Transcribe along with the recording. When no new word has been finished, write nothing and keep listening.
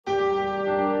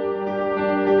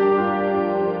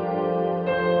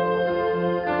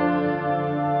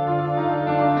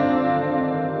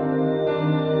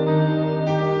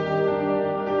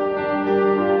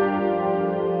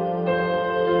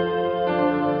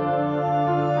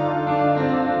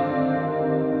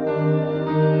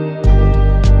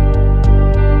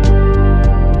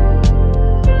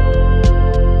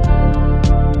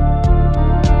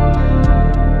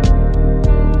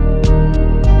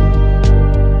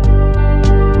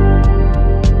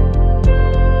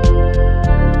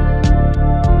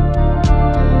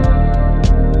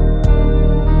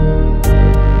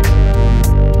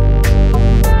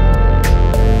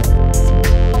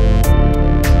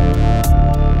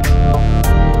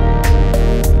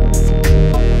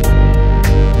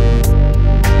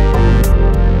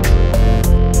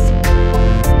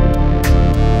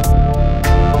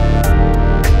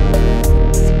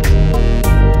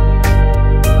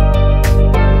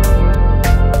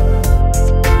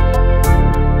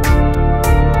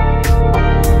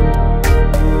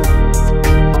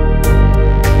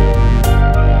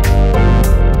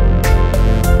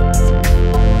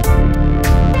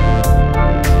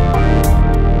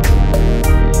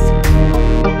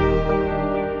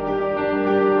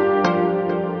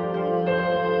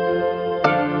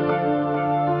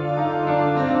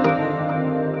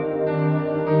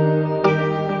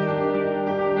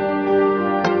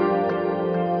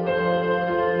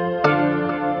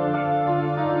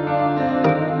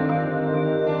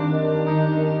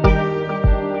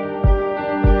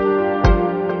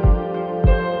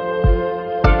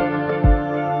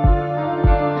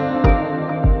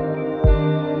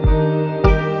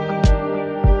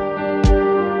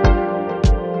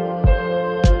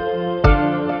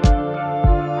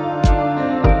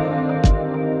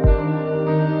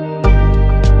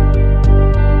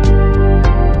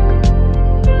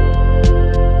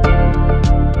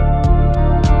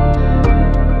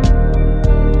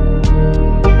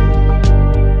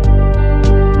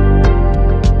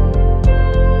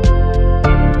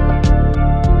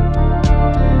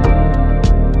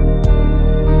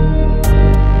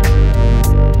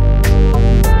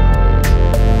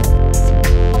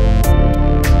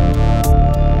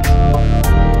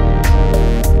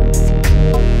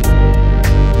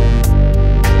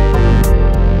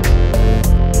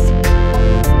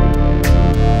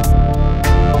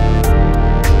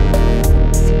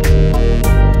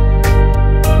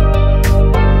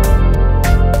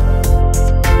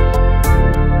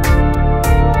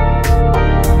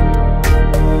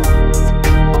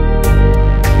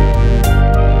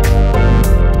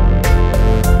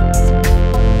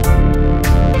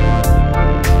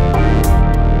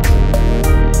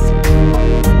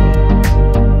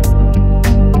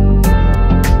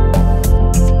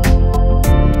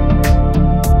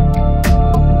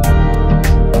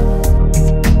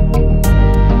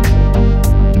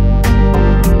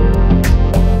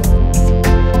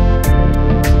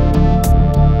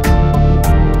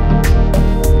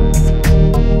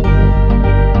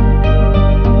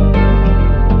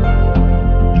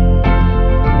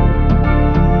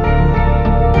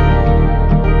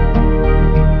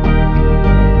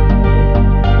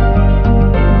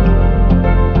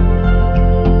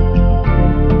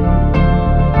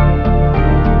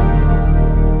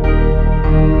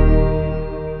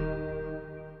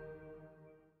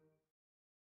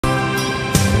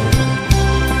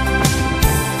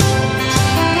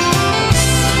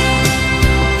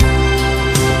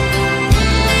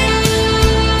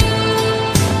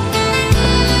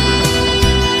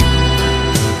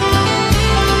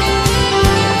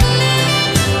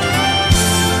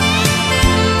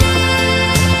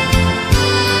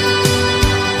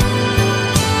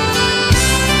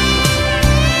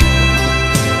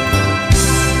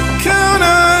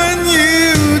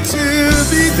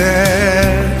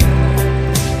there.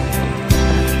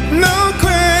 No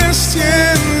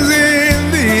questions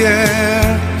in the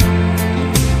air.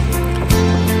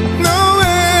 No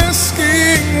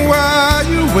asking why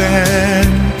you went.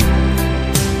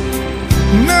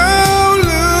 No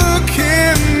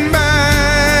looking back.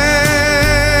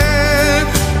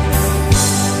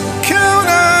 Count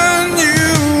on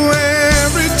you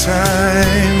every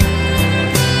time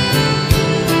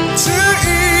to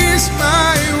ease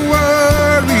my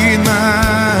worried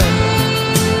mind.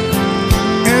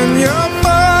 And you're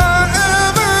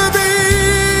forever be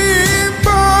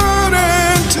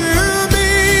important to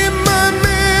me, my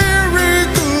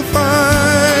miracle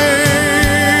find.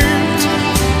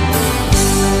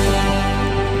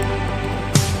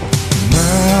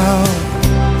 Now,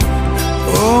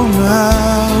 oh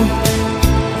now,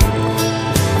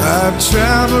 I've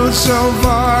traveled so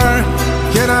far,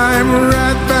 yet I'm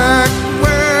right back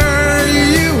where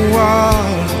you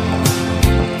are.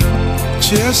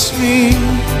 Just me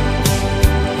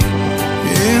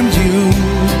and you.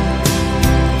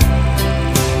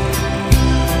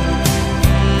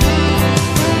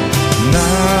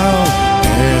 Now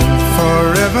and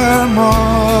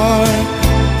forevermore,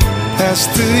 as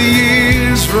the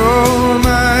years roll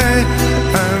by,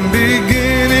 I'm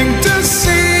beginning to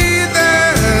see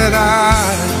that I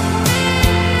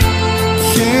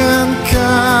can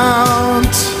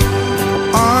count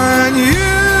on you.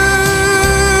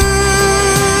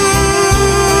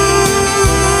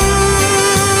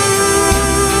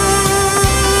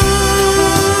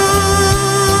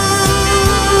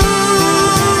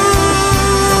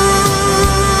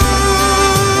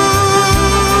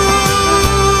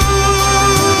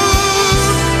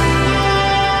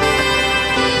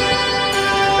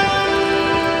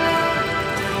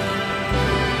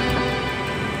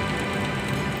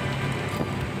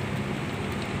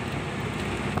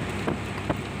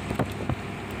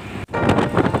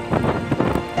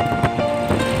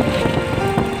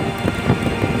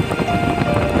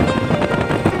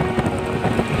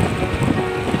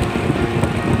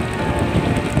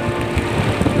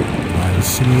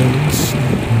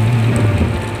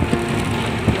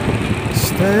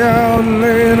 Stay out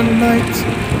late at night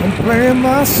and play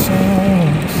my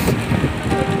songs.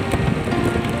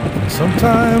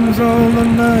 Sometimes all the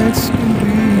nights can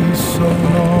be so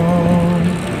long,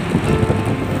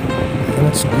 and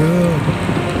it's good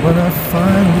when I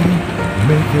finally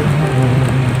make it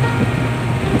home.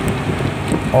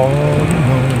 All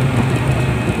alone,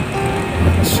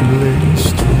 as she lays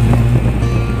to me.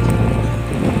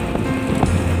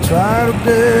 Try to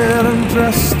get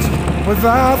undressed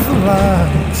without the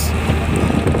lights.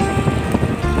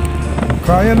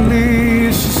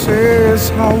 Quietly she says,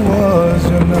 how was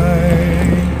your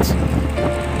night?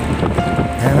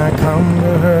 And I come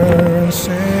to her and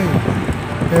say,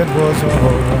 it was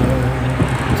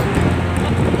alright.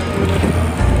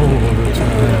 Hold her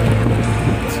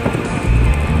tight.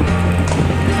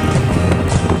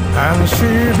 And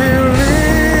she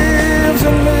believes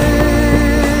in me.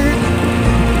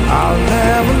 I'll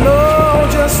never know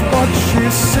just what she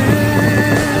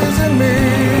sees in me.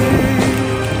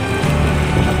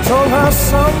 I told her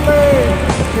someday,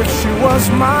 if she was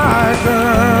my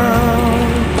girl,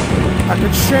 I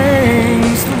could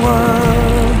change the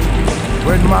world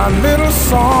with my little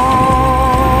songs.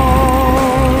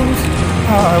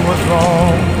 I was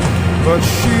wrong, but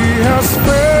she has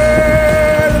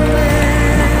faith in me,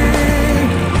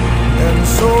 and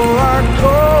so I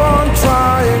go on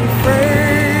trying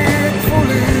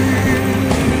faithfully.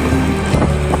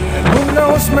 And who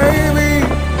knows, maybe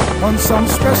on some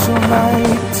special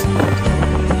night,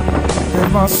 if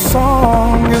my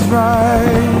song is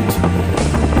right,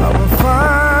 I will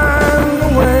find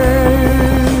a way,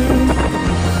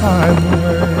 find a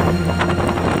way,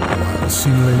 while she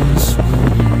lays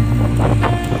sweet.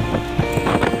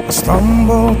 I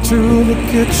stumble to the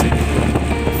kitchen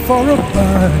for a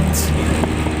bite,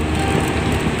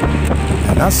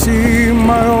 and I see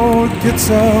my old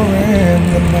guitar in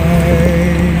the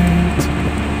night,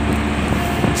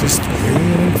 just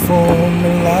waiting for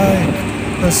me like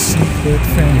a secret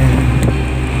friend.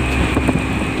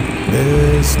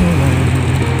 There's no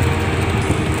end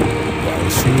while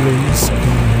she lays in.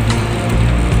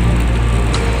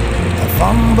 I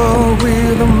fumble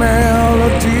with a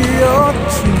melody or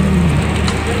two.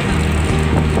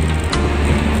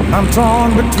 I'm torn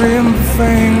between the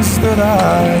things that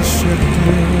I should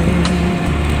do.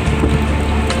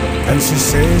 And she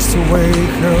says to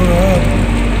wake her up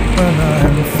when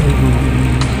I'm through.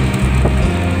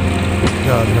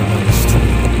 God knows it's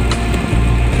true.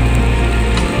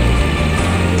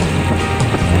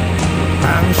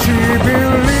 And she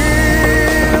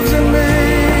believes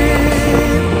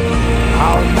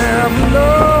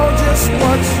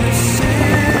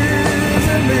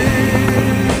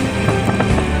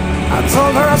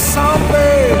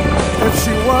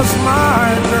was my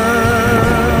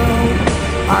girl,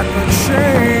 I could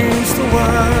change the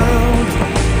world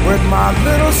with my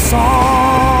little songs.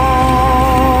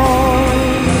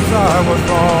 I was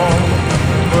wrong,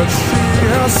 but she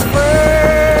has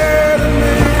failed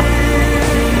me,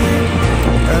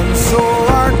 and so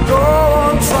I go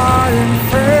on trying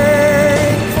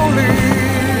faithfully.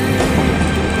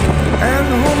 And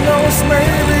who knows,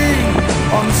 maybe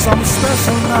on some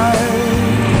special night,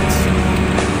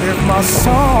 if my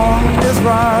song is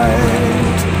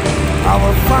right, I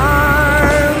will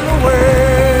find a way.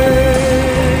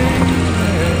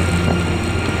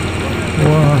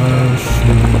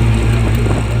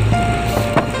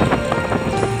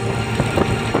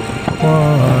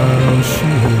 While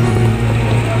she's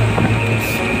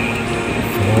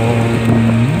for me.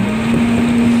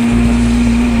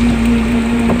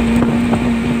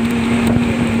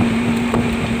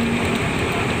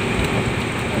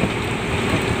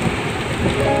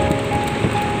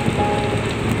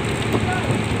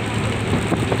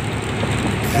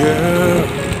 Girl,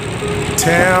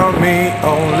 tell me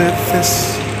only this,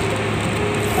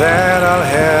 that I'll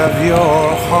have your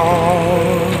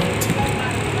heart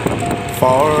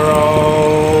for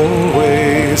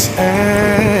always,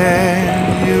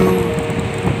 and you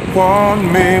want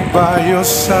me by your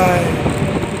side,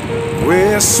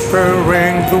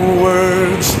 whispering the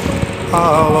words,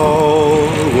 I'll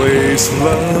always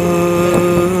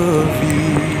love you.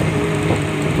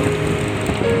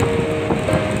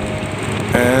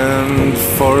 And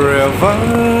forever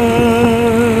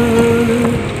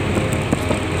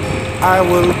I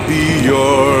will be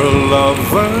your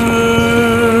lover.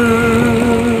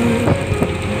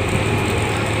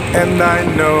 And I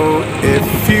know if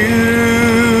you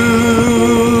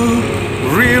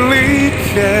really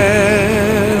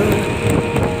care,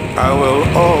 I will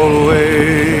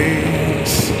always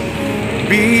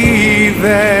be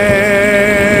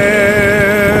there.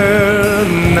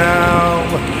 Now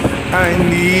I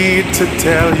need to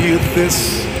tell you this,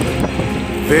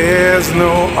 there's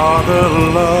no other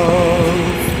love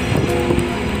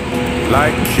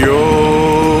like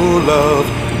your love.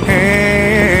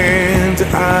 And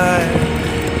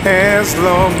as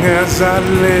long as I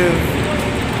live,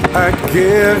 I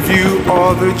give you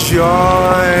all the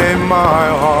joy my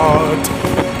heart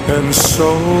and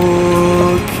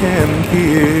soul can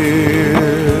give.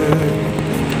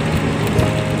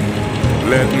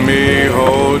 Let me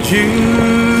hold you,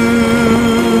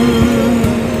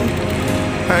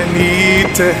 I need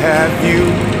to have you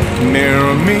near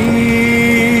me.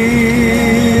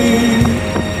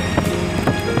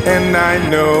 And I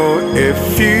know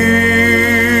if you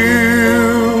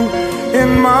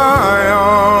in my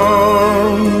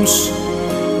arms,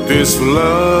 this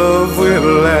love will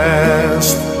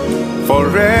last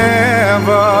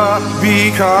forever,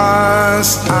 because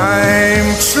I'm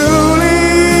truly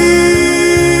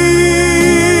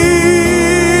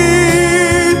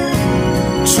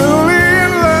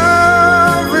in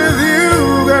love with you,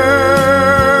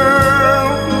 girl.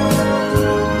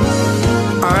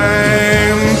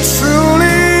 I'm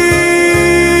truly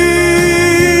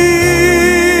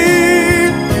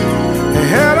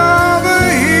head over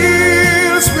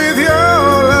heels with your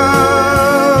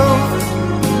love.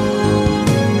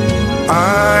 I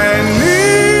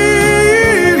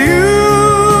need you,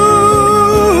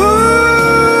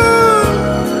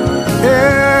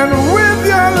 and with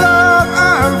your love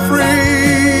I'm free.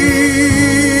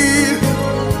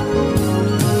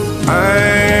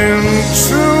 I'm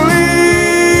truly,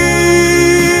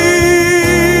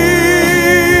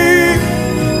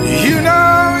 you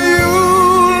know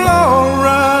you're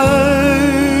alright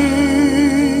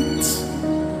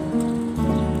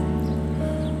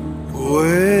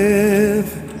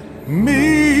with me.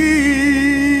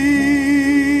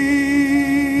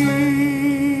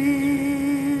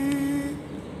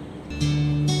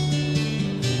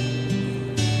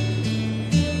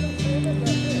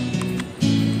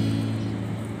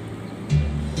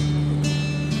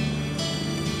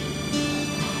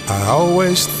 I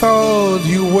always thought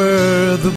you were the